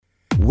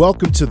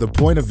Welcome to the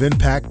Point of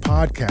Impact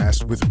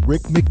podcast with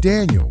Rick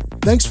McDaniel.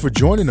 Thanks for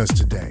joining us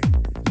today.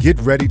 Get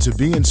ready to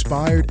be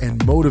inspired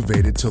and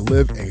motivated to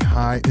live a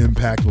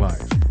high-impact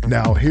life.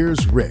 Now,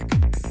 here's Rick.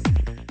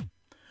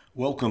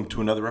 Welcome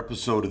to another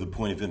episode of the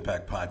Point of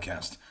Impact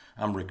podcast.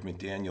 I'm Rick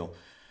McDaniel.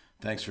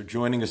 Thanks for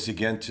joining us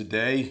again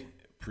today.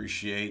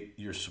 Appreciate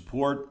your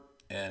support.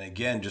 And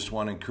again, just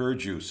want to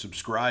encourage you,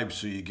 subscribe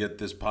so you get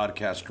this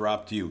podcast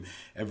dropped to you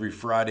every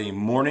Friday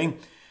morning.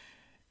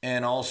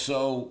 And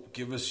also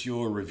give us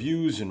your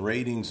reviews and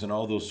ratings and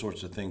all those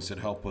sorts of things that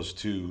help us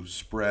to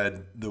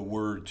spread the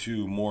word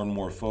to more and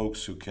more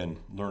folks who can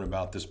learn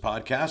about this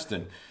podcast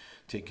and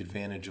take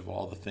advantage of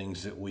all the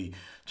things that we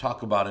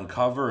talk about and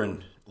cover.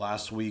 And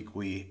last week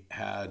we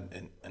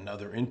had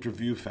another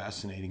interview,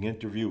 fascinating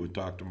interview with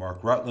Dr.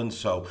 Mark Rutland.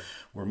 So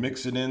we're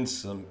mixing in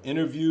some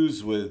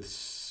interviews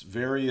with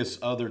various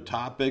other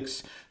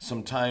topics.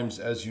 Sometimes,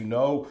 as you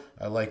know,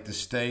 I like to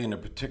stay in a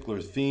particular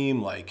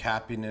theme like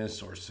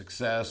happiness or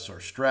success or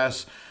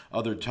stress.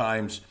 Other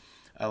times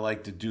I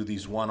like to do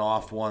these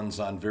one-off ones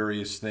on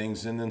various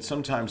things. And then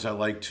sometimes I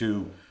like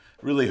to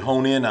really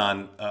hone in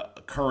on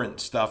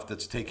current stuff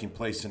that's taking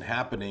place and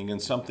happening.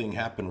 And something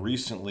happened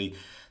recently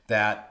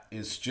that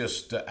is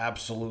just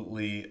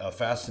absolutely a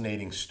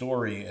fascinating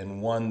story,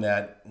 and one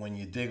that when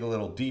you dig a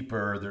little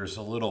deeper, there's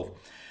a little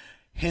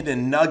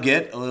hidden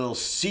nugget, a little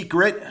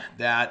secret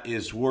that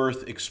is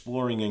worth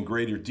exploring in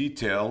greater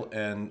detail.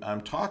 And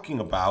I'm talking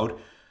about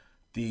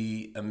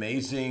the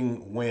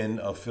amazing win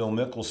of Phil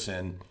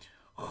Mickelson,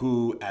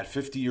 who at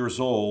 50 years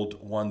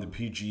old won the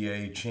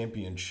PGA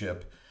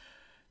Championship.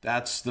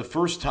 That's the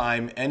first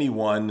time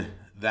anyone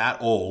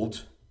that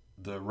old.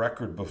 The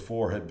record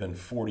before had been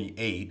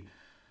 48.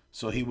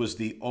 So he was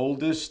the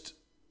oldest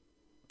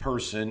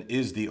person,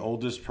 is the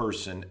oldest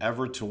person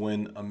ever to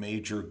win a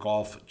major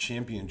golf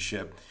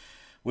championship,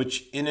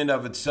 which in and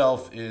of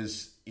itself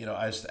is,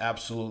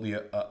 absolutely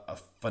a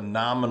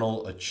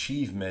phenomenal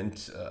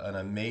achievement, an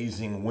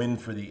amazing win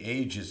for the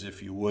ages,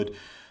 if you would.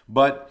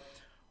 But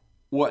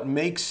what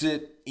makes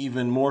it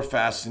even more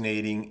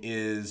fascinating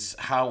is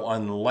how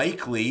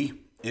unlikely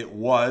it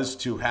was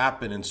to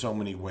happen in so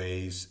many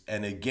ways.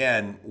 And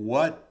again,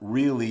 what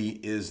really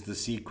is the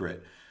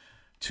secret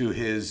to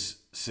his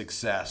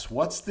success?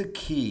 What's the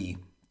key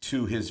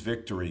to his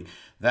victory?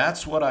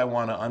 That's what I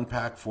want to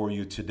unpack for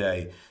you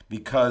today,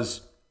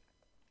 because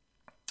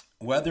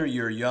whether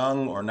you're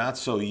young or not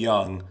so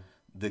young,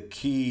 the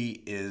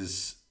key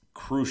is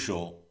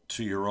crucial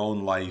to your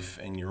own life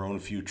and your own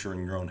future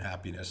and your own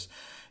happiness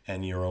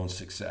and your own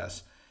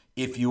success.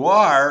 If you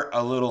are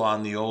a little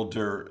on the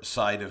older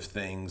side of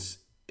things,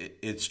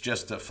 it's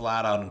just a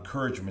flat-out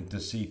encouragement to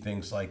see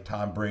things like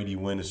Tom Brady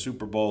win a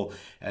Super Bowl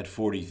at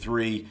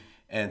 43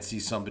 and see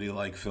somebody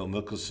like Phil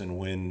Mickelson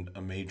win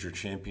a major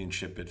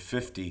championship at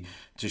 50,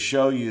 to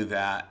show you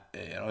that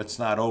it's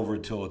not over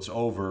till it's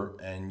over,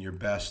 and your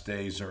best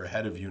days are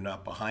ahead of you,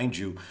 not behind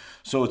you.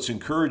 So it's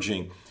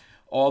encouraging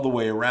all the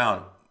way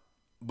around.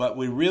 But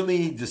we really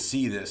need to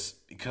see this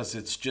because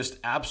it's just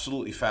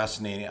absolutely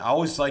fascinating. I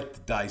always like to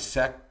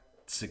dissect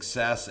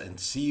success and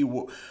see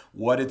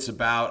what it's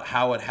about,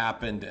 how it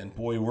happened, and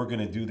boy, we're going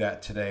to do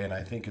that today. And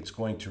I think it's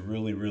going to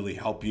really, really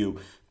help you,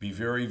 be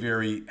very,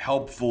 very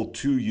helpful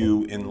to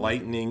you,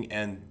 enlightening,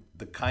 and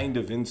the kind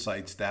of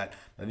insights that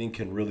I think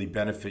can really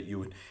benefit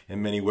you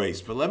in many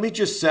ways. But let me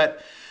just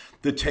set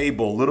the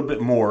table a little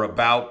bit more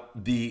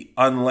about the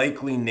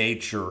unlikely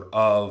nature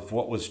of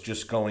what was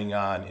just going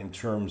on in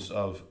terms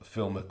of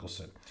Phil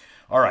Mickelson.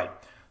 All right,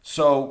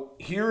 so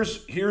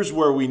here's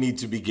where we need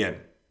to begin.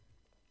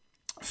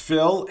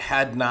 Phil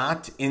had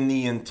not in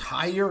the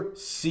entire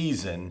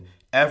season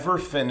ever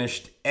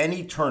finished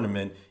any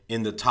tournament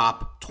in the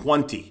top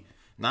 20.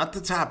 Not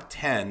the top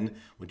 10,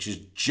 which is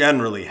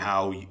generally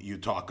how you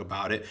talk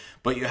about it,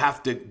 but you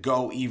have to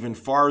go even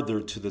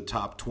farther to the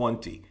top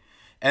 20.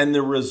 And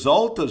the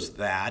result of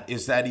that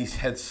is that he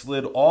had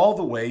slid all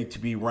the way to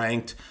be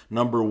ranked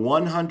number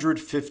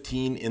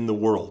 115 in the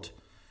world.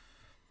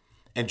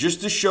 And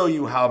just to show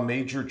you how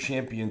major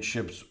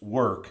championships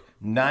work,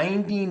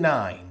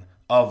 99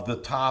 of the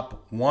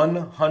top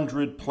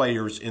 100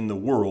 players in the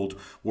world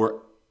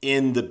were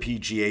in the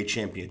PGA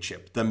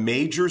Championship. The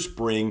majors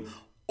bring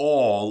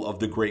all of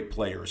the great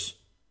players.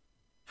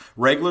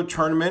 Regular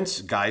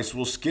tournaments, guys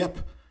will skip.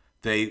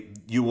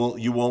 You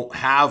won't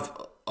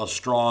have a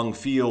strong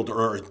field,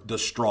 or the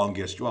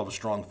strongest. You'll have a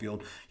strong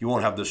field. You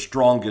won't have the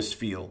strongest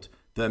field.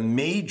 The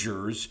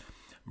majors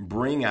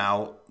bring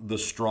out the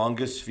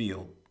strongest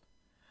field.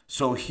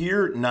 So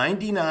here,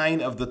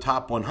 99 of the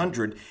top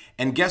 100,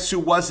 and guess who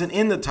wasn't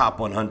in the top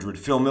 100?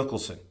 Phil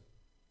Mickelson.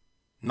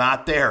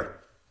 Not there.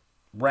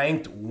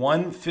 Ranked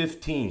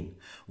 115.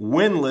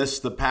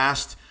 Winless the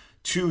past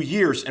 2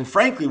 years. And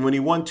frankly, when he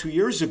won 2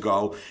 years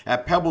ago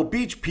at Pebble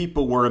Beach,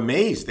 people were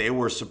amazed. They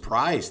were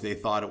surprised. They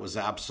thought it was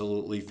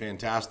absolutely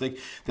fantastic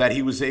that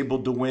he was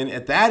able to win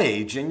at that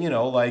age. And,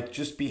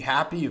 just be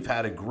happy. You've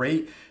had a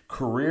great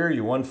career.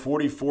 You won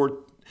 44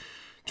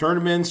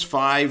 Tournaments,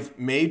 5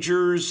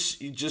 majors,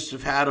 you just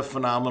have had a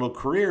phenomenal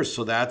career.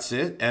 So that's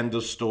it. End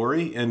of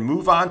story. And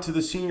move on to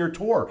the senior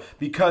tour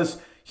because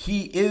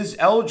he is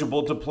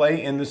eligible to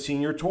play in the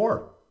senior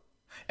tour.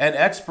 And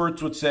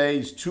experts would say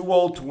he's too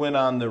old to win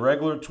on the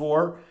regular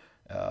tour,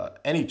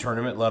 any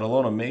tournament, let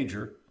alone a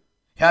major.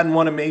 He hadn't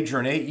won a major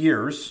in 8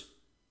 years.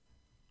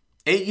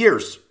 8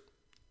 years.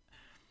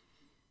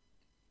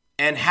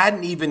 And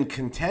hadn't even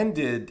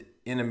contended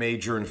in a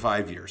major in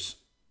 5 years.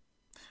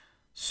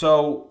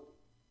 So,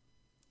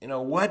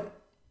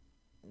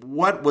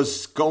 what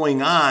was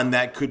going on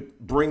that could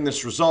bring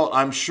this result?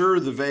 I'm sure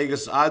the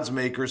Vegas odds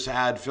makers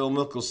had Phil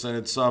Mickelson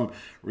at some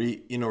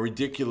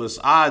ridiculous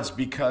odds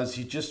because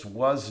he just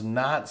was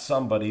not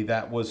somebody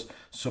that was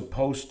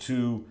supposed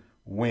to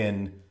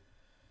win.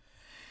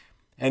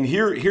 And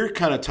here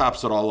kind of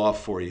tops it all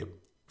off for you.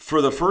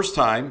 For the first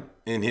time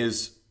in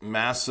his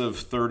massive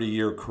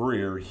 30-year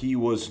career, he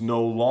was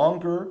no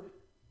longer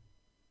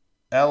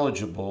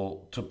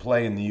eligible to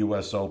play in the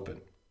U.S.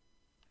 Open.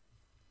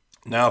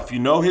 Now, if you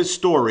know his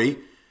story,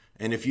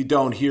 and if you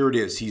don't, here it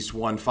is. He's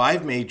won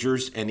 5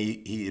 majors, and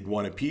he had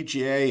won a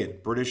PGA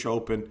and British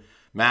Open,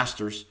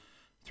 Masters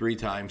 3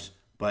 times,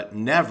 but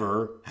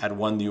never had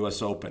won the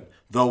U.S. Open,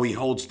 though he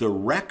holds the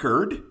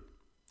record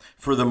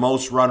for the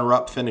most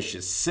runner-up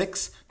finishes.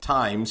 6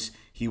 times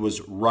he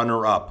was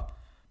runner-up,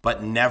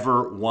 but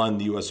never won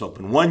the U.S.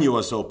 Open. One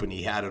U.S. Open,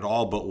 he had it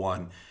all but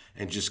won,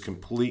 and just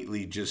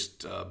completely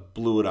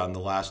blew it on the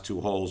last 2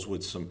 holes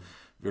with some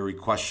very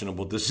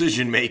questionable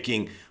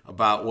decision-making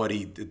about what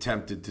he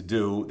attempted to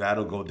do.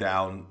 That'll go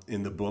down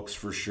in the books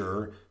for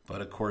sure.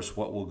 But, of course,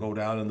 what will go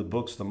down in the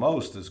books the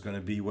most is going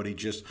to be what he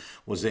just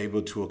was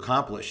able to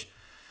accomplish.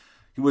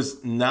 He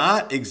was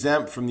not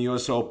exempt from the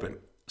U.S. Open.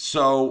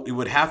 So he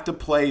would have to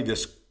play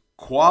this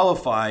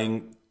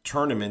qualifying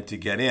tournament to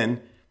get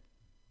in.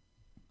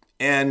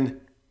 And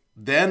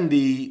then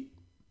the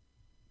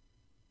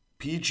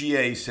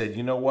PGA said,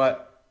 you know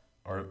what?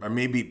 Or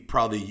maybe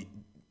probably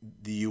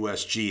the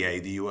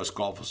USGA, the U.S.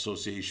 Golf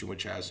Association,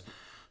 which has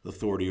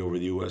authority over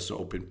the U.S.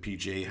 Open,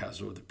 PGA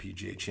has over the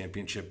PGA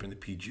Championship and the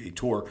PGA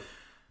Tour,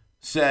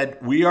 said,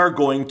 we are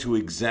going to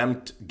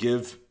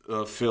give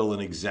Phil an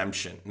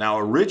exemption. Now,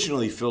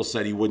 originally, Phil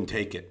said he wouldn't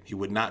take it. He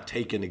would not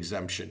take an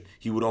exemption.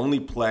 He would only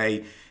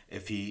play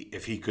if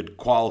he could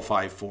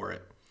qualify for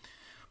it.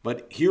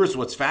 But here's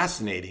what's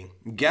fascinating.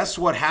 Guess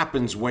what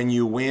happens when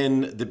you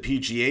win the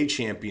PGA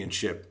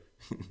Championship?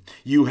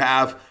 You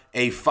have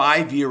a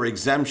 5-year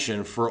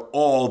exemption for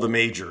all the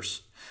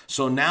majors.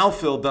 So now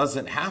Phil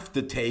doesn't have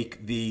to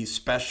take the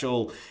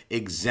special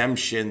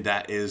exemption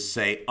that is,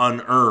 say,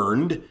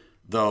 unearned,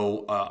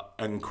 though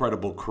an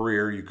incredible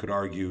career. You could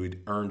argue he'd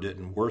earned it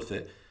and worth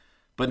it.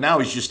 But now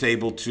he's just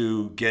able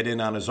to get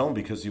in on his own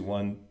because he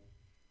won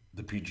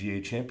the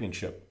PGA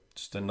Championship.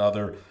 Just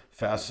another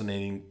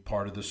fascinating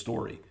part of the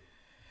story.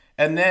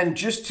 And then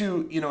just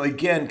to,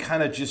 again,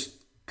 kind of just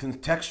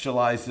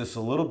contextualize this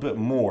a little bit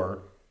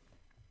more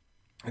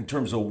in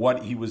terms of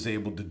what he was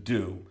able to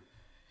do.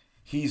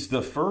 He's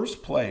the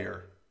first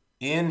player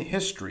in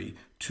history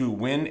to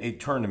win a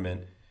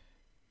tournament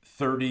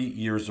 30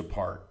 years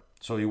apart.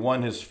 So he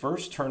won his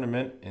first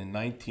tournament in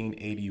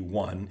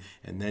 1981,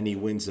 and then he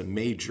wins a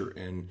major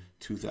in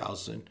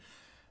 2000.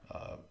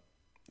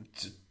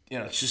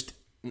 It's just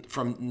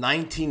from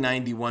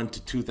 1991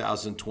 to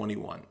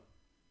 2021,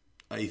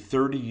 a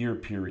 30-year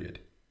period.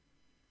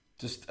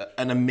 Just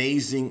an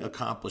amazing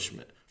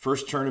accomplishment.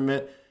 First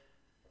tournament,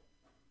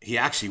 he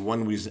actually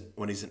won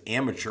when he's an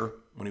amateur,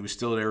 when he was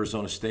still at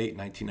Arizona State in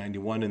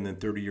 1991, and then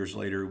 30 years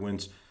later he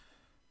wins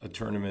a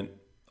tournament.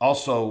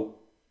 Also,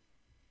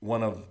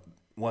 one of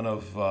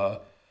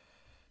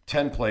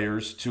 10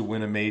 players to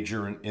win a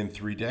major in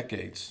 3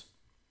 decades.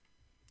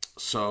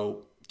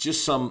 So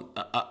just some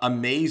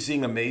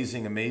amazing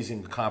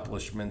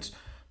accomplishments,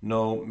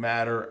 no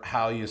matter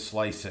how you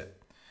slice it.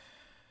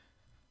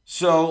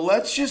 So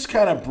let's just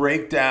kind of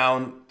break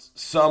down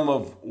some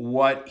of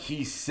what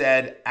he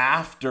said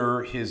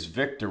after his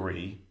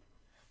victory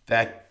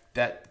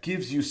that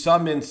gives you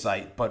some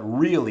insight, but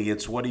really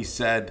it's what he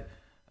said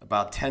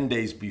about 10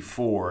 days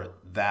before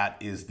that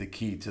is the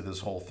key to this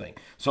whole thing.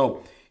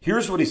 So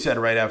here's what he said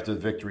right after the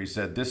victory. He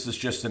said, "This is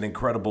just an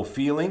incredible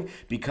feeling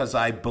because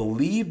I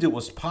believed it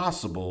was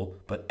possible,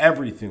 but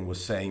everything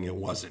was saying it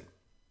wasn't."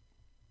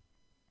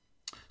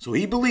 So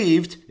he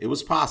believed it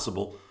was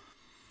possible,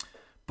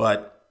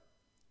 but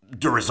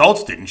the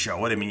results didn't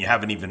show it. I mean, you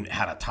haven't even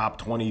had a top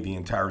 20 the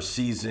entire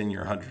season.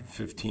 You're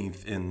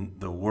 115th in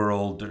the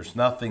world. There's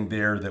nothing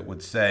there that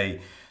would say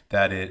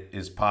that it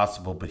is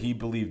possible, but he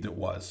believed it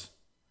was.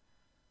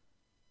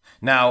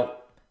 Now,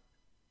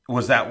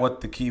 was that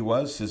what the key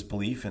was, his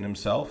belief in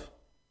himself?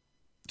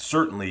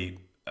 Certainly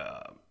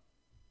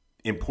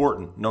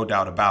important, no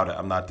doubt about it.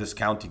 I'm not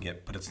discounting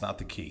it, but it's not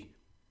the key.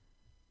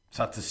 It's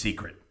not the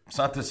secret. It's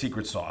not the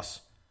secret sauce.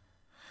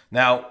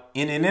 Now,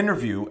 in an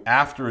interview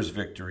after his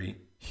victory,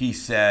 he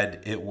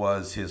said it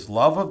was his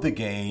love of the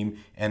game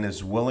and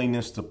his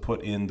willingness to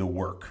put in the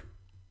work.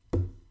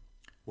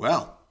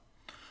 Well,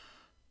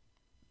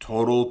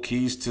 Total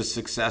keys to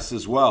success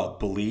as well.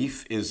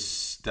 Belief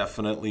is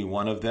definitely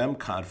one of them.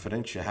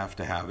 Confidence, you have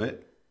to have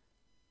it.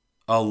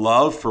 A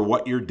love for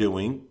what you're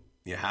doing,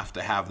 you have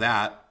to have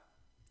that.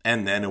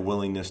 And then a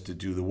willingness to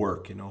do the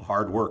work,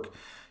 hard work,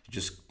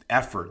 just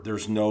effort.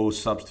 There's no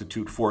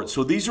substitute for it.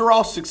 So these are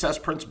all success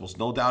principles,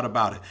 no doubt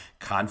about it.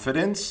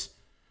 Confidence,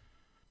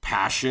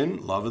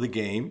 passion, love of the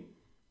game,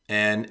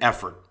 and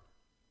effort.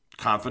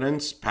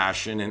 Confidence,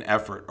 passion, and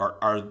effort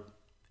are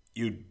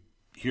you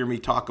hear me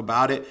talk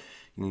about it.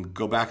 You can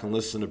go back and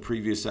listen to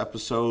previous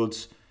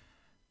episodes.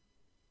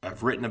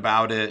 I've written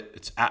about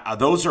it.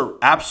 Those are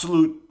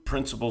absolute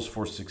principles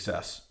for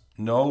success.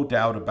 No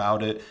doubt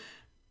about it.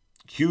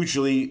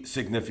 Hugely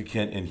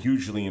significant and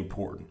hugely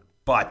important,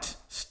 but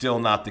still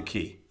not the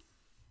key.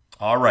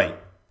 All right,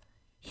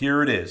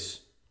 here it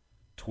is.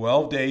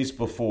 12 days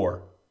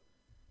before.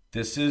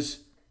 This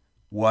is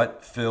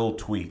what Phil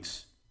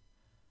tweets.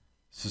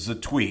 This is a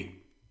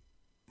tweet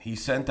he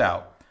sent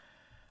out.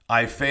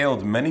 I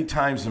failed many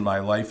times in my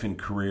life and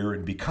career,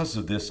 and because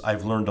of this,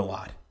 I've learned a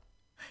lot.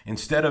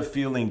 Instead of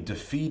feeling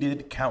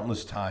defeated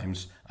countless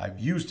times, I've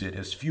used it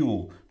as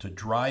fuel to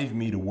drive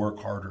me to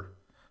work harder.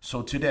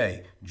 So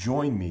today,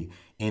 join me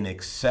in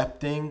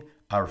accepting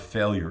our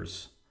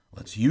failures.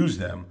 Let's use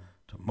them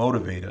to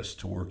motivate us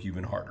to work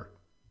even harder.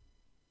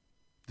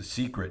 The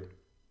secret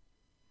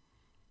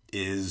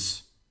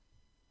is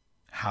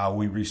how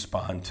we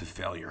respond to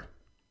failure.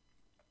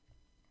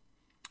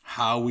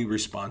 How we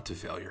respond to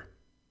failure.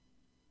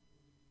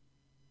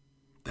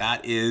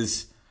 That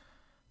is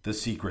the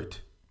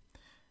secret.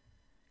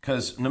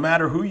 Because no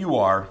matter who you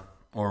are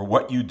or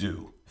what you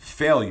do,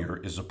 failure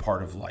is a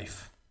part of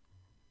life.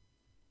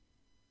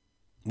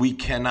 We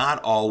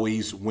cannot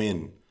always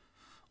win.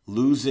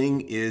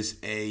 Losing is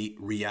a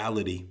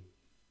reality.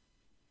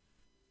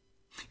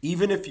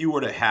 Even if you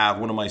were to have,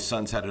 one of my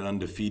sons had an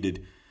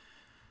undefeated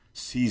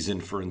season,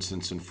 for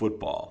instance, in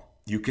football.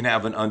 You can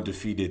have an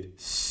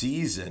undefeated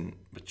season,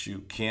 but you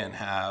can't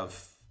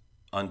have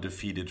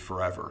undefeated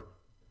forever.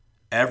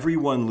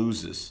 Everyone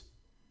loses.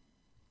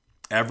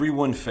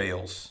 Everyone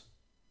fails.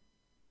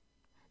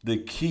 The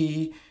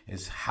key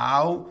is,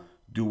 how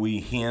do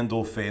we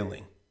handle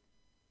failing?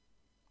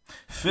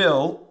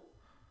 Phil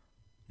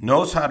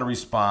knows how to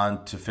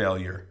respond to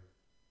failure.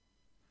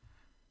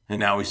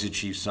 And now he's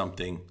achieved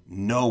something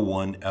no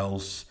one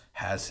else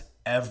has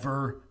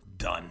ever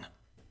done.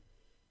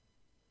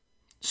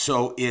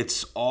 So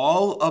it's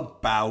all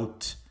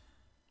about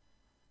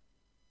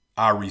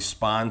our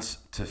response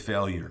to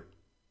failure.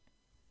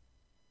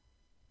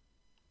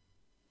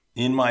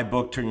 In my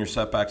book, Turn Your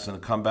Setbacks into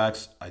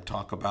Comebacks, I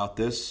talk about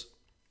this.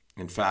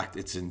 In fact,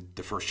 it's in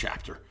the first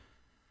chapter.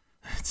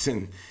 It's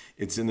in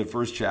the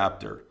first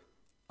chapter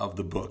of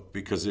the book,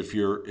 because if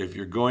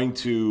you're going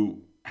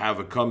to have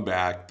a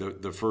comeback,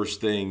 the first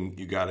thing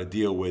you got to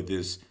deal with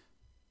is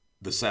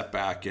the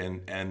setback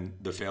and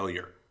the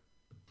failure.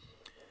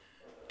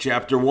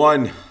 Chapter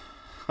 1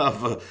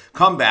 of a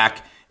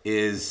comeback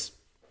is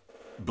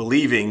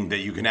believing that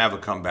you can have a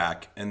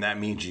comeback, and that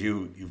means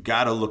you've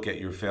got to look at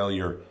your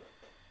failure.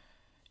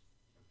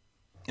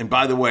 And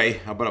by the way,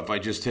 how about if I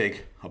just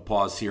take a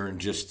pause here and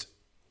just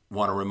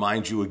want to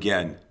remind you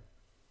again,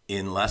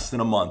 in less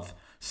than a month,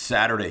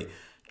 Saturday,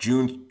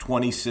 June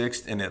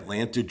 26th in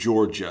Atlanta,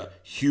 Georgia,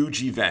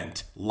 huge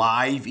event,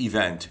 live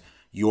event,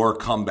 Your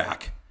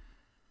Comeback.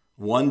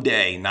 One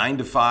day, 9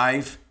 to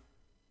 5,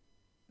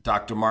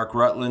 Dr. Mark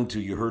Rutland, who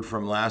you heard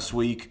from last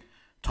week,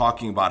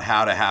 talking about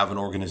how to have an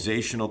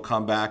organizational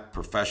comeback,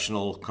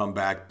 professional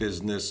comeback,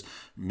 business,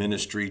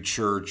 ministry,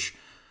 church,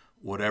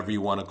 whatever you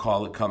want to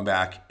call it,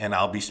 comeback. And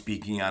I'll be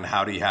speaking on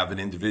how do you have an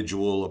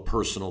individual, a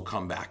personal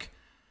comeback.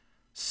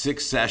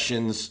 6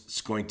 sessions.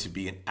 It's going to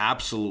be an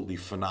absolutely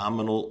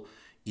phenomenal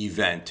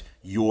event.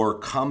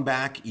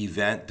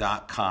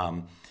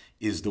 YourComebackEvent.com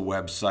is the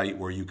website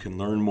where you can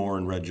learn more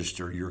and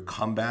register.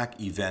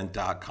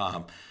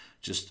 YourComebackEvent.com.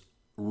 Just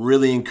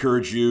really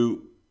encourage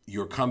you,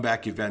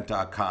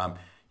 YourComebackEvent.com.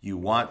 You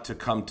want to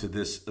come to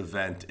this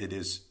event. It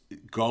is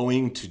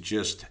going to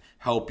just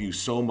help you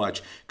so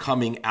much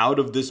coming out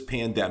of this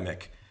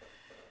pandemic,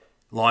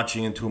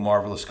 launching into a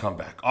marvelous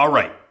comeback. All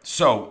right,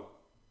 so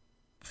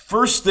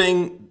first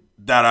thing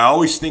that I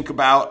always think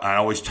about, I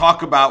always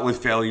talk about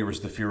with failure, is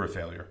the fear of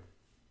failure.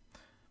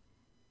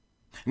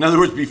 In other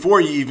words,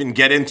 before you even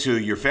get into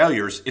your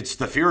failures, it's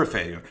the fear of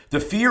failure. The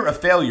fear of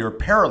failure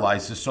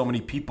paralyzes so many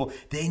people,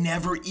 they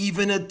never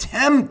even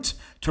attempt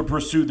to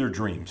pursue their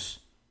dreams.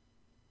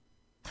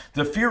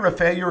 The fear of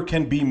failure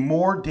can be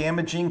more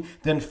damaging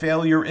than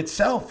failure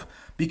itself,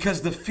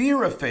 because the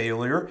fear of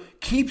failure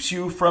keeps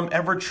you from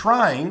ever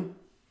trying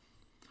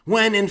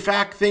when, in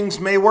fact, things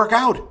may work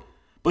out,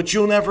 but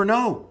you'll never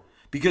know.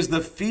 Because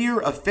the fear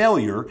of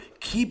failure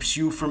keeps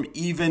you from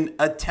even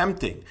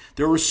attempting.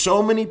 There are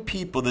so many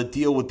people that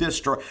deal with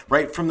this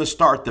right from the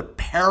start, the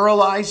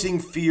paralyzing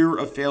fear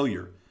of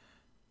failure.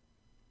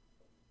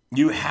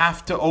 You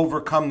have to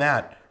overcome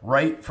that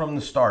right from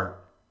the start.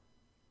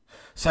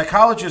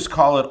 Psychologists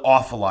call it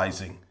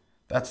awfulizing.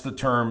 That's the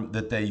term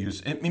that they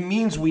use. It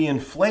means we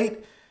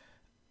inflate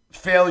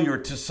failure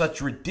to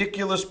such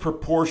ridiculous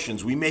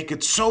proportions. We make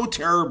it so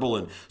terrible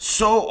and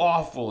so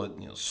awful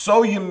and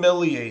so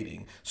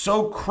humiliating,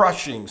 so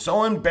crushing,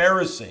 so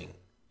embarrassing.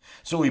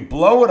 So we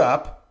blow it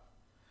up,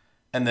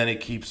 and then it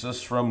keeps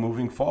us from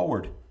moving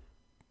forward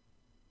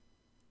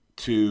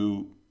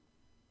to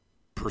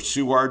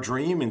pursue our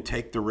dream and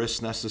take the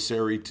risks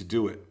necessary to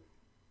do it.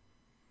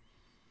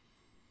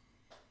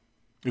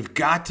 We've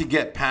got to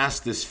get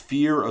past this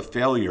fear of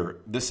failure,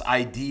 this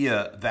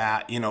idea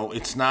that,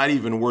 it's not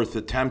even worth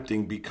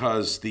attempting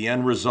because the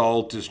end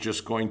result is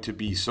just going to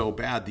be so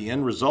bad. The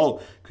end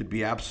result could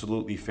be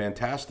absolutely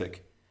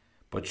fantastic,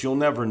 but you'll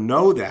never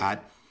know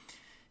that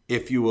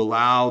if you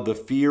allow the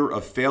fear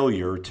of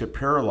failure to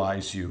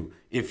paralyze you.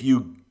 If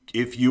you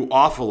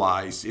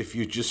awfulize, if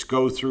you just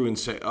go through and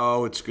say,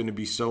 oh, it's going to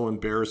be so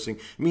embarrassing.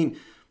 I mean,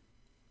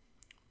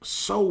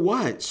 so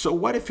what? So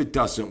what if it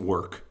doesn't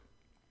work?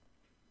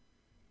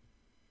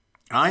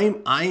 I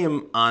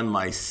am on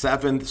my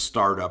 7th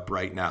startup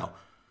right now,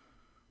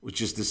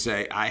 which is to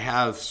say I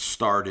have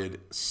started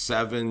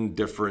 7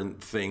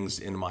 different things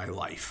in my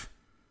life.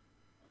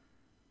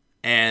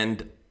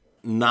 And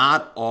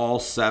not all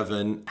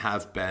 7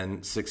 have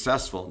been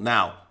successful.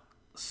 Now,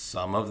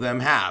 some of them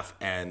have,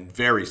 and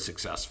very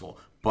successful,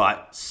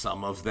 but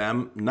some of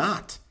them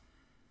not.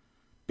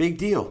 Big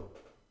deal.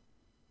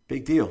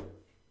 Big deal.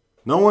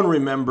 No one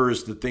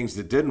remembers the things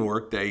that didn't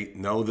work. They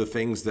know the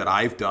things that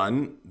I've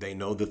done. They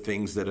know the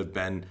things that have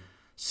been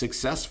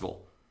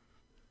successful.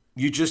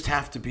 You just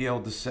have to be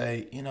able to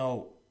say,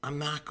 I'm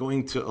not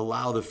going to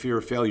allow the fear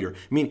of failure.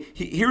 I mean,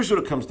 here's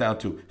what it comes down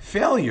to.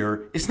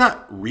 Failure is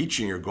not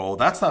reaching your goal.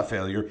 That's not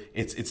failure.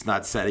 It's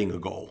not setting a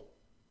goal.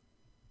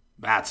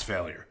 That's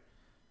failure.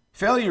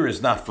 Failure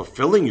is not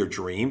fulfilling your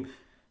dream.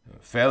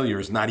 Failure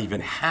is not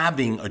even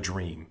having a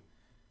dream.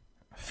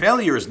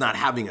 Failure is not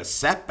having a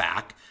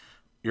setback.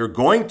 You're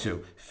going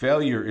to.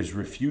 Failure is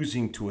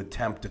refusing to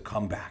attempt a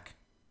comeback.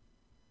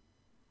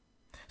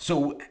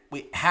 So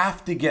we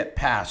have to get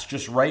past,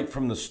 just right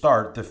from the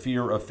start, the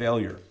fear of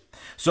failure.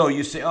 So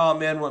you say, oh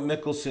man, what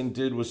Mickelson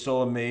did was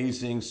so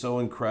amazing, so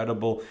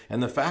incredible.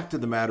 And the fact of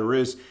the matter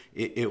is,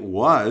 it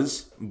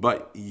was,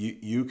 but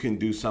you can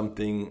do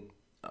something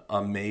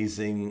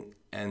amazing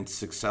and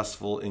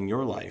successful in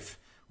your life,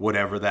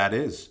 whatever that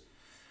is.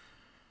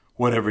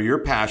 Whatever your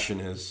passion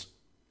is,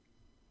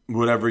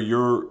 whatever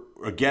you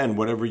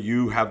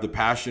have the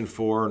passion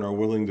for and are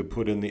willing to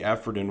put in the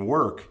effort and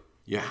work,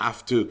 you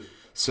have to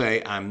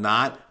say, I'm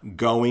not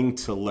going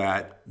to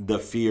let the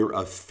fear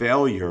of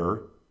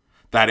failure,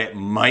 that it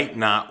might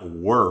not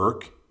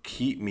work,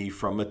 keep me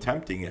from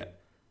attempting it.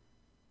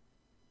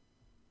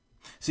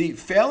 See,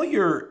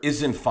 failure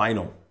isn't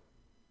final.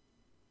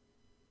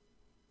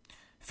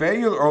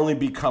 Failure only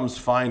becomes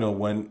final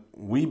when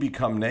we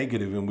become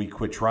negative and we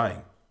quit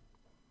trying.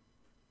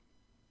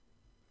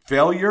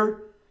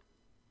 Failure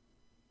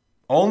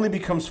only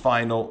becomes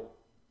final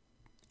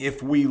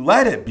if we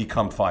let it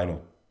become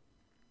final,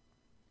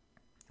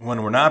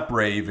 when we're not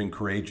brave and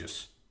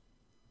courageous.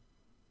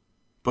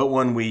 But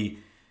when we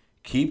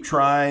keep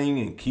trying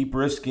and keep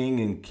risking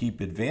and keep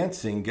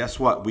advancing, guess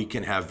what? We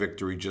can have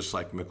victory just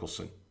like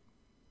Mickelson.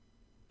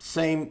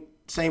 Same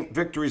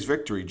victory is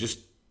victory,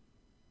 just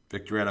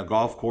victory on a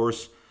golf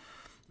course,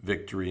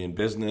 victory in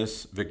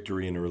business,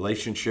 victory in a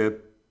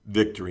relationship,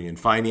 victory in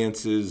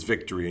finances,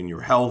 victory in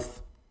your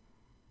health.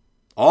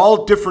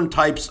 All different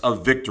types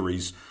of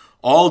victories,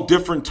 all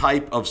different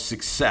type of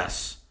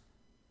success.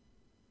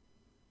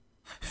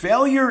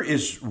 Failure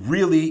is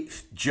really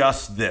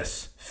just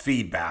this,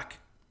 feedback.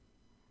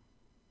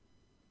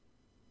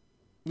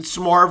 It's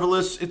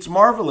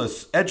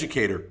marvelous,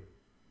 educator.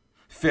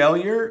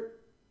 Failure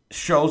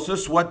shows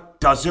us what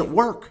doesn't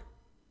work.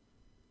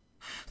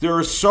 There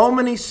are so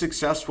many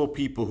successful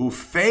people who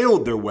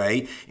failed their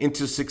way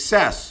into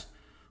success,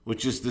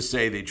 which is to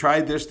say they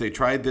tried this, they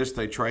tried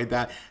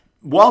that.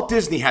 Walt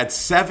Disney had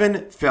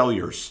 7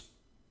 failures.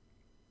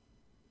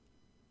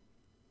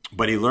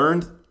 But he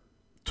learned,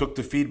 took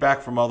the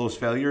feedback from all those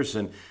failures,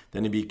 and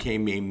then he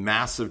became a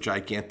massive,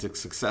 gigantic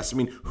success. I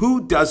mean,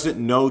 who doesn't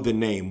know the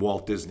name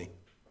Walt Disney?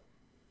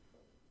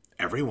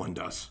 Everyone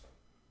does.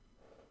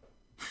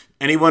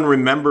 Anyone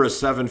remember his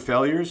 7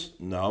 failures?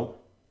 No.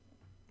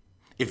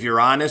 If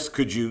you're honest,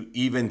 could you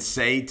even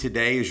say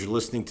today, as you're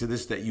listening to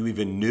this, that you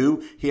even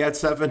knew he had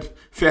 7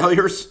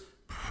 failures?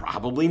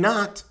 Probably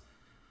not.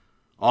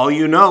 All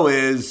you know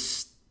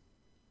is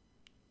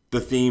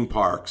the theme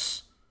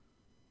parks,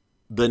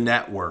 the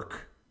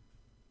network,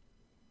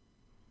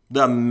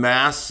 the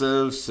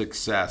massive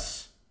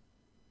success.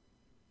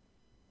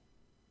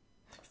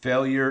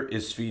 Failure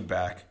is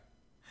feedback.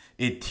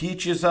 It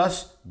teaches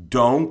us,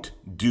 don't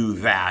do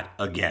that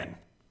again.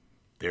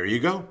 There you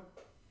go.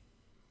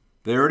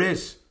 There it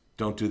is.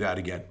 Don't do that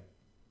again.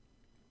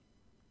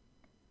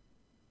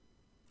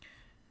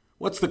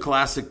 What's the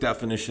classic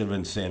definition of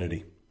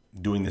insanity?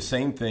 Doing the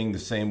same thing the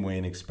same way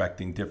and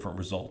expecting different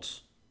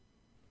results.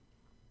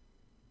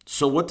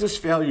 So what does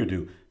failure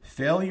do?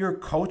 Failure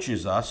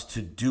coaches us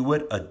to do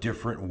it a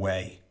different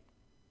way.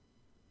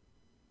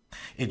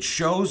 It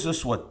shows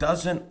us what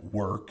doesn't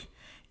work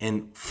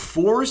and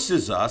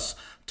forces us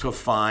to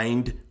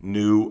find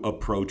new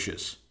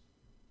approaches.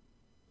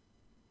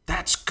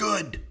 That's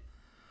good.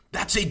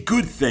 That's a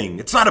good thing.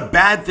 It's not a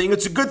bad thing.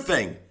 It's a good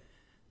thing.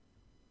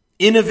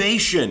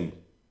 Innovation,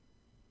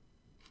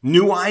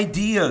 new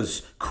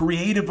ideas,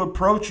 creative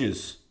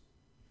approaches.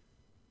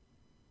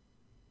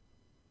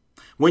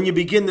 When you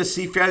begin to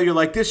see failure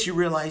like this, you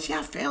realize,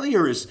 yeah,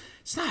 failure it's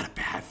not a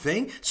bad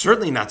thing.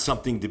 Certainly not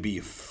something to be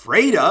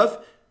afraid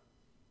of.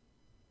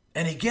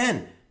 And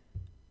again,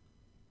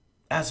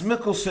 as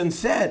Mickelson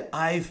said,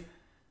 I've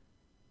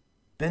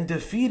been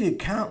defeated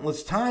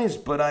countless times,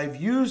 but I've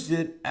used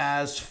it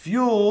as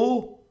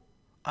fuel.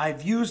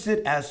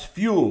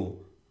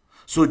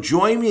 So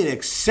join me in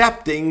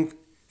accepting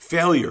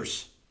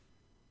failures.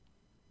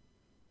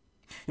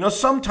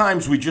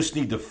 Sometimes we just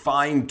need to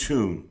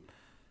fine-tune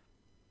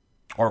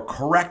or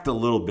correct a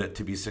little bit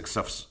to be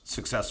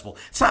successful.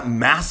 It's not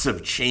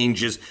massive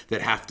changes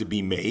that have to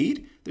be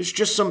made. There's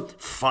just some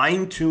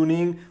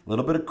fine-tuning, a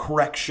little bit of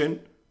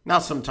correction. Now,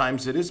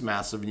 sometimes it is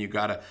massive and you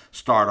got to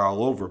start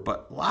all over,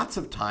 but lots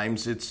of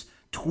times it's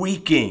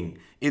tweaking,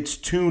 it's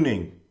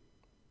tuning.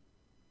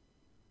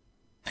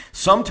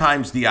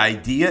 Sometimes the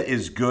idea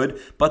is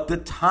good, but the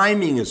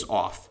timing is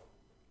off.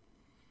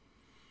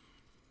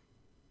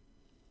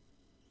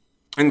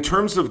 In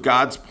terms of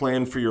God's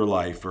plan for your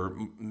life, or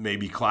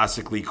maybe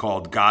classically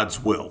called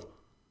God's will,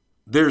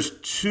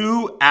 there's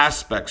two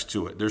aspects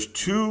to it. There's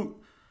two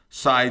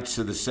sides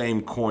to the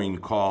same coin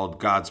called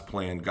God's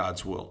plan,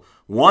 God's will.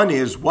 One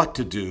is what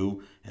to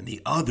do, and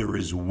the other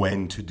is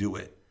when to do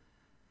it.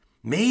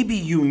 Maybe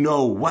you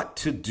know what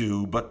to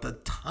do, but the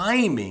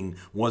timing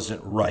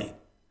wasn't right.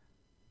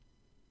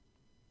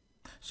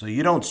 So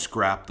you don't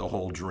scrap the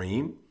whole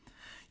dream.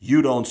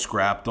 You don't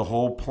scrap the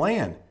whole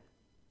plan.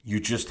 You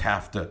just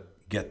have to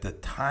get the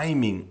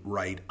timing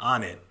right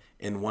on it.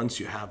 And once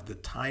you have the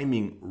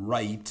timing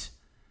right,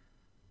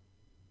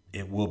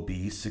 it will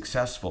be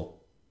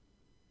successful.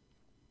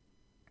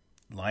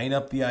 Line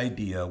up the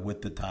idea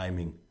with the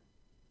timing.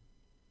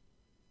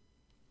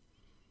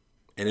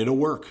 And it'll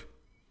work.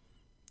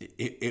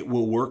 It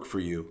will work for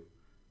you.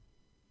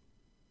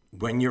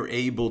 When you're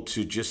able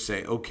to just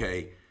say,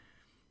 okay,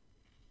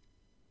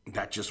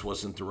 that just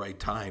wasn't the right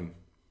time.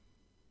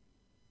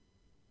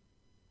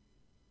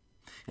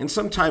 And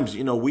sometimes,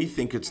 we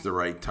think it's the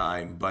right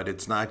time, but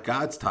it's not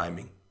God's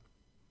timing.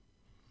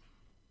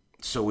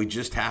 So we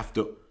just have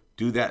to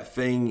do that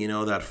thing,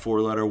 that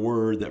 4-letter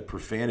word, that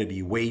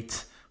profanity,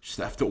 wait. Just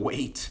have to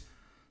wait.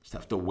 Just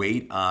have to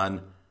wait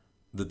on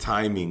the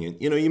timing.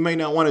 And, you may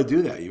not want to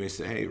do that. You may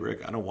say, hey,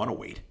 Rick, I don't want to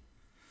wait.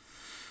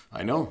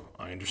 I know.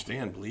 I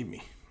understand. Believe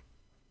me.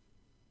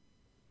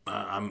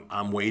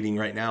 I'm waiting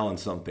right now on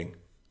something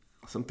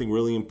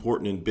really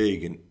important and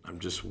big, and I'm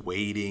just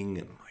waiting,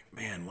 and I'm like,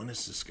 man, when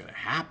is this going to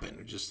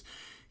happen? Just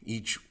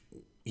each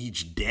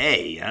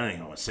day, I don't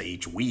even want to say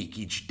each week,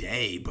 each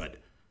day, but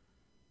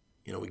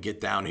we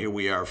get down here,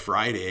 we are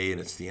Friday,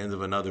 and it's the end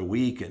of another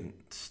week, and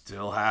it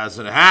still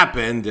hasn't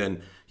happened,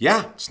 and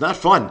yeah, it's not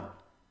fun.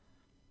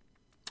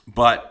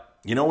 But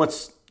you know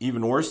what's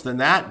even worse than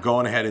that?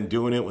 Going ahead and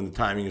doing it when the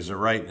timing isn't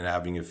right and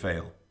having it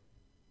fail.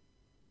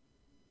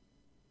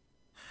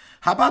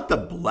 How about the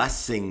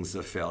blessings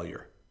of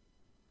failure?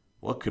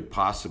 What could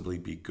possibly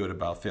be good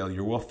about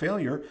failure? Well,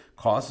 failure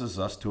causes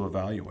us to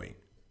evaluate.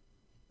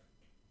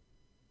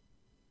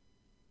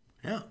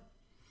 Yeah.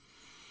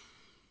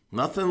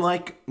 Nothing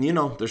like,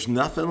 there's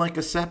nothing like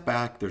a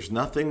setback. There's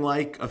nothing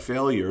like a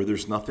failure.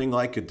 There's nothing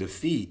like a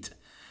defeat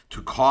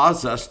to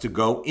cause us to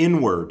go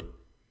inward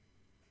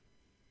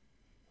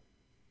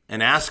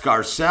and ask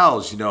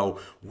ourselves,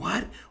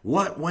 what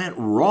went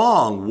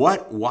wrong?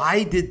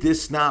 Why did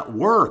this not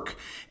work?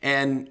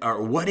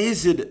 Or what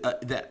is it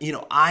that,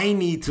 I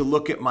need to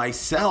look at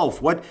myself?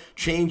 What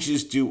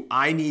changes do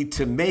I need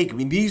to make? I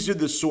mean, these are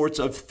the sorts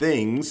of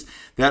things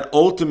that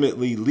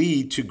ultimately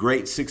lead to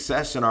great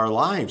success in our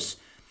lives,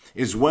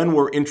 is when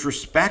we're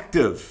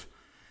introspective.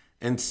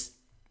 And,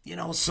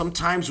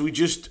 sometimes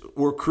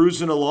we're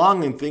cruising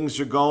along and things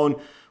are going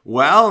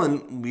well,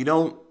 and we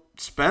don't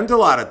spend a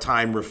lot of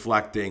time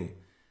reflecting,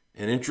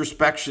 and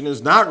introspection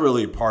is not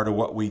really part of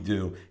what we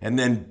do. And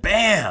then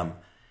bam,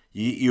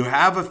 you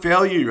have a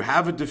failure, you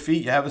have a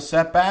defeat, you have a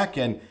setback,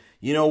 and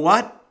you know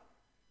what?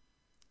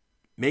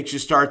 Makes you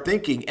start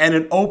thinking, and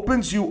it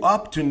opens you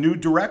up to new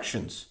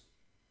directions.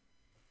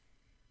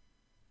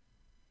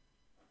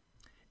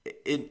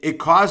 It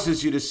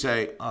causes you to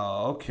say,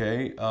 oh,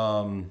 okay,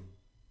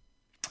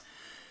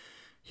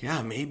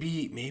 yeah,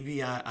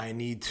 maybe I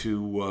need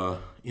to,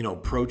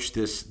 approach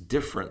this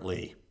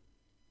differently.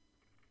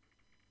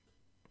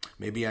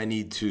 Maybe I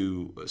need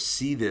to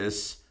see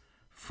this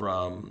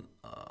from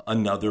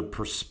another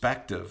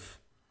perspective.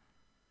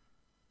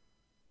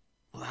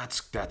 Well,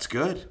 that's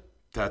good.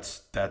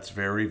 That's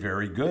very,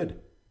 very good.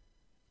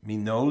 I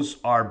mean, those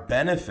are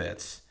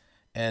benefits,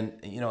 and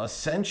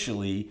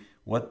essentially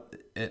what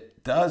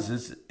it does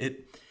is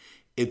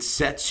it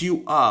sets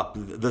you up.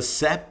 The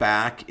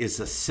setback is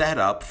a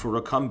setup for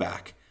a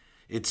comeback.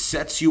 It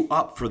sets you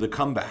up for the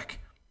comeback.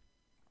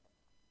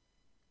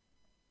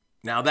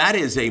 Now, that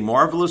is a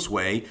marvelous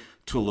way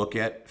to look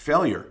at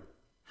failure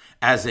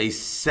as a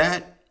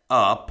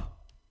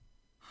set-up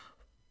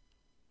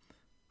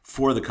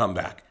for the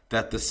comeback,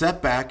 that the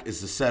setback is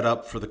the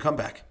setup for the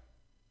comeback.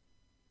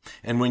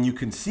 And when you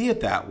can see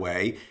it that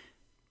way,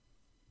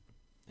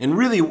 and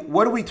really,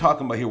 what are we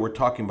talking about here? We're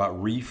talking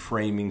about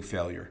reframing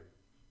failure,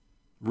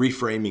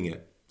 reframing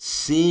it,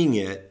 seeing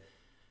it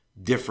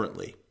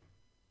differently.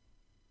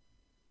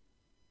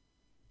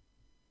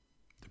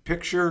 The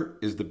picture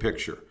is the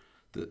picture.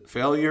 The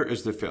failure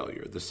is the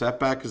failure. The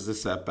setback is the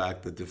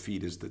setback. The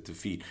defeat is the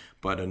defeat.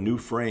 But a new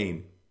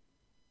frame.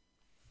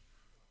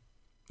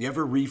 You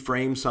ever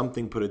reframe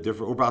something, put a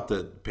different... We're about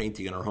to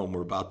painting in our home.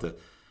 We're about to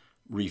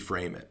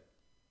reframe it.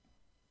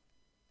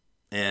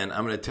 And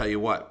I'm going to tell you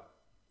what.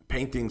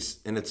 Paintings,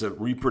 and it's a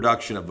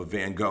reproduction of a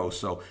Van Gogh.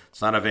 So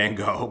it's not a Van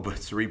Gogh, but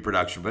it's a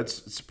reproduction. But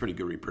it's a pretty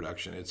good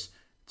reproduction. It's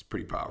a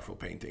pretty powerful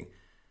painting.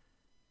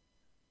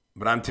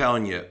 But I'm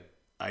telling you,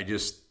 I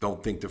just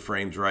don't think the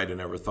frame's right. I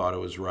never thought it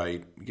was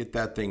right. Get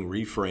that thing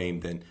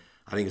reframed, and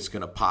I think it's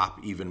going to pop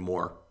even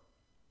more.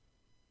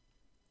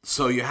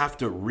 So you have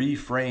to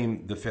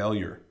reframe the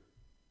failure.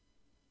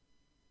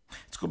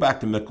 Let's go back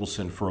to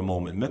Mickelson for a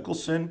moment.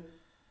 Mickelson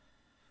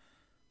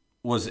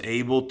was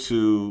able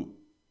to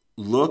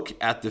look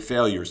at the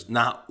failures.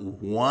 Not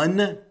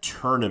one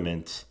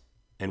tournament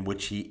in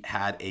which he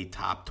had a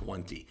top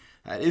 20.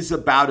 That is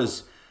about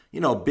as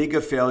big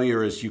a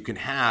failure as you can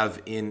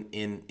have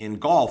in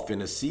golf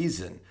in a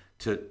season,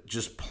 to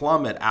just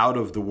plummet out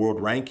of the world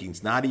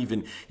rankings. Not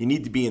even, you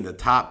need to be in the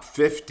top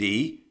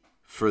 50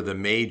 for the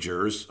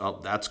majors. Oh,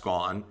 that's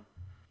gone.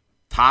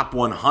 Top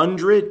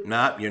 100?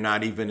 You're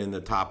not even in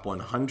the top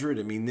 100.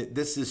 I mean,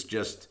 this is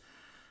just,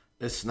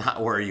 it's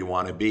not where you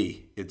want to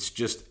be. It's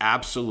just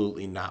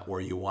absolutely not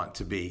where you want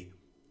to be.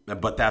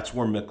 But that's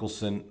where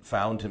Mickelson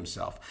found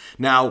himself.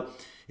 Now,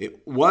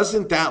 it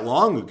wasn't that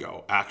long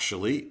ago,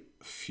 actually,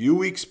 a few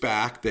weeks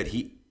back, that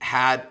he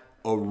had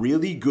a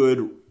really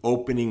good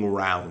opening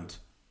round.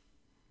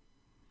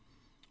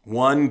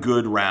 One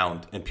good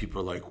round, and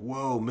people are like,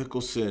 "Whoa,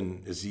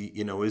 Mickelson, is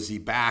he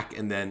back?"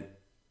 And then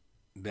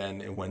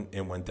it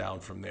went down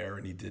from there,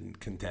 and he didn't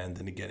contend,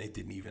 and again, it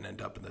didn't even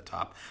end up in the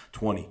top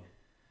 20.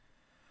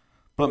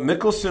 But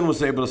Mickelson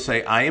was able to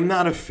say, I am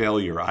not a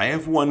failure. I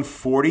have won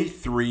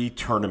 43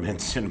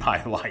 tournaments in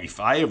my life.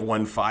 I have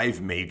won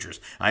 5 majors.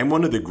 I'm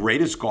one of the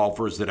greatest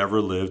golfers that ever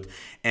lived,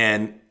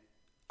 and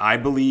I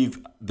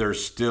believe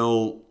there's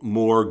still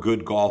more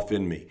good golf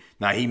in me.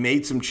 Now, he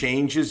made some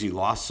changes. He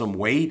lost some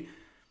weight.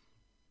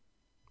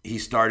 He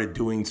started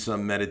doing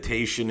some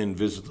meditation and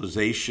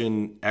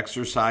visualization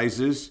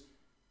exercises.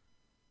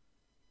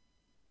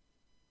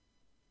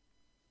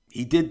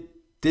 He did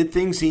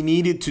things he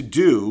needed to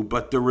do,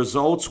 but the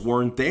results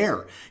weren't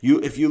there.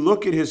 If you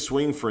look at his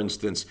swing, for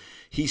instance,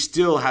 he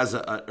still has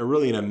a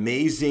really an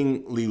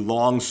amazingly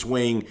long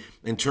swing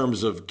in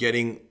terms of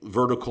getting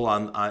vertical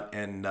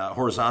and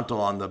horizontal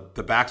on the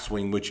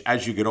backswing, which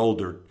as you get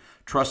older,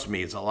 trust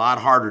me, it's a lot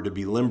harder to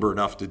be limber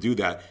enough to do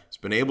that. He's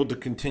been able to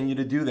continue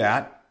to do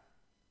that.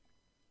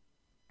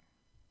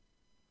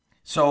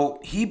 So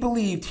he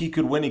believed he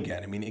could win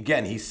again. I mean,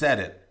 again, he said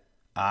it.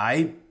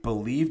 I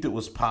believed it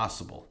was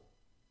possible.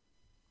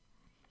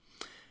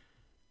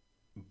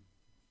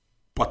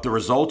 But the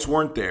results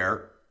weren't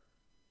there.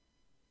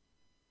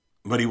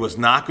 But he was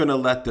not going to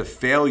let the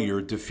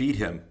failure defeat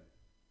him.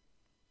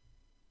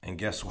 And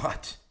guess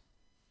what?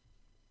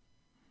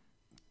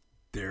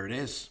 There it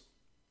is.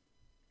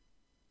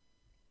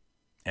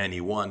 And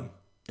he won.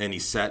 And he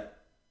set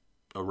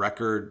a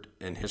record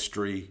in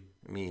history.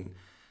 I mean,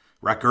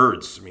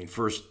 records. I mean,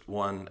 first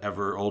one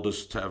ever,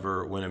 oldest to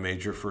ever win a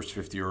major, first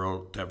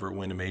 50-year-old to ever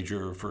win a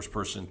major, first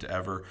person to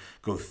ever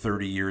go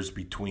 30 years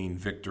between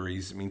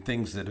victories. I mean,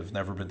 things that have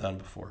never been done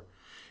before.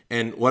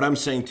 And what I'm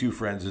saying to you,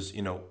 friends, is,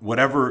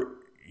 whatever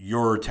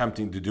you're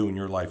attempting to do in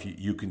your life,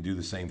 you can do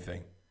the same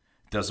thing.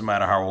 It doesn't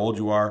matter how old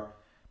you are.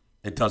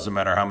 It doesn't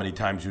matter how many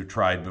times you've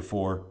tried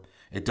before.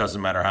 It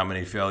doesn't matter how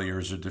many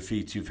failures or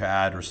defeats you've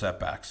had or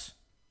setbacks.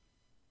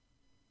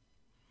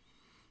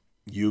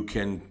 You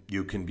can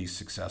be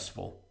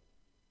successful.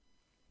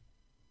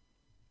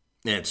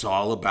 And it's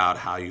all about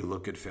how you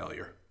look at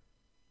failure.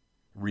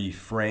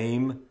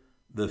 Reframe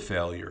the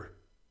failure.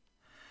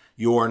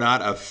 You are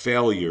not a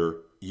failure,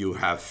 you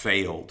have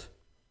failed.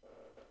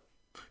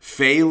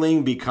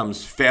 Failing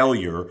becomes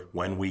failure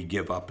when we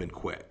give up and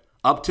quit.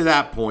 Up to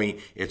that point,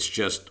 it's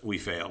just we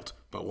failed,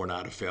 but we're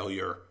not a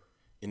failure.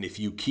 And if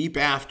you keep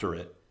after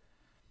it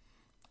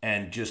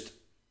and just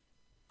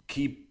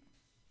keep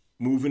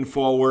moving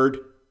forward,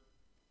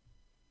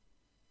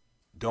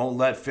 don't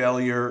let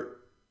failure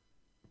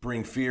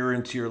bring fear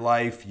into your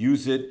life.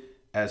 Use it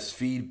as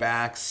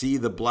feedback. See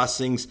the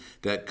blessings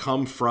that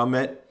come from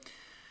it.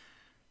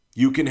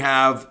 You can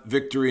have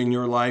victory in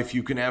your life.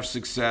 You can have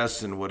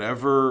success in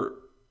whatever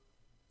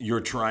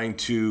you're trying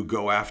to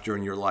go after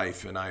in your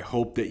life. And I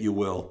hope that you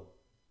will,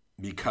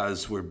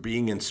 because we're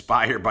being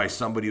inspired by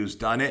somebody who's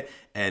done it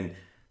and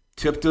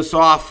tipped us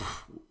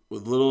off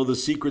with a little of the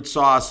secret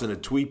sauce in a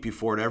tweet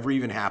before it ever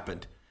even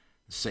happened.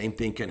 The same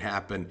thing can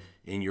happen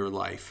in your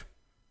life,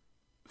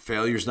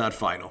 failure's not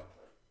final.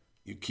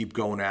 You keep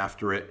going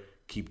after it,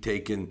 keep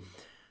taking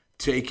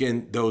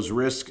those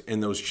risks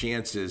and those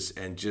chances,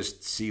 and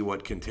just see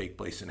what can take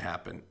place and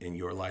happen in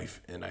your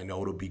life. And I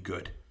know it'll be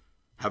good.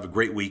 Have a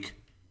great week.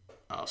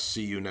 I'll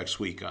see you next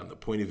week on the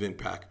Point of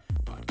Impact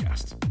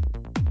podcast.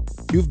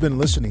 You've been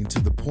listening to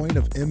the Point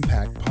of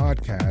Impact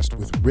podcast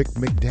with Rick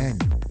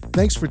McDaniel.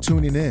 Thanks for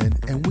tuning in,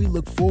 and we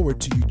look forward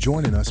to you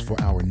joining us for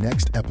our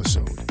next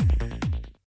episode.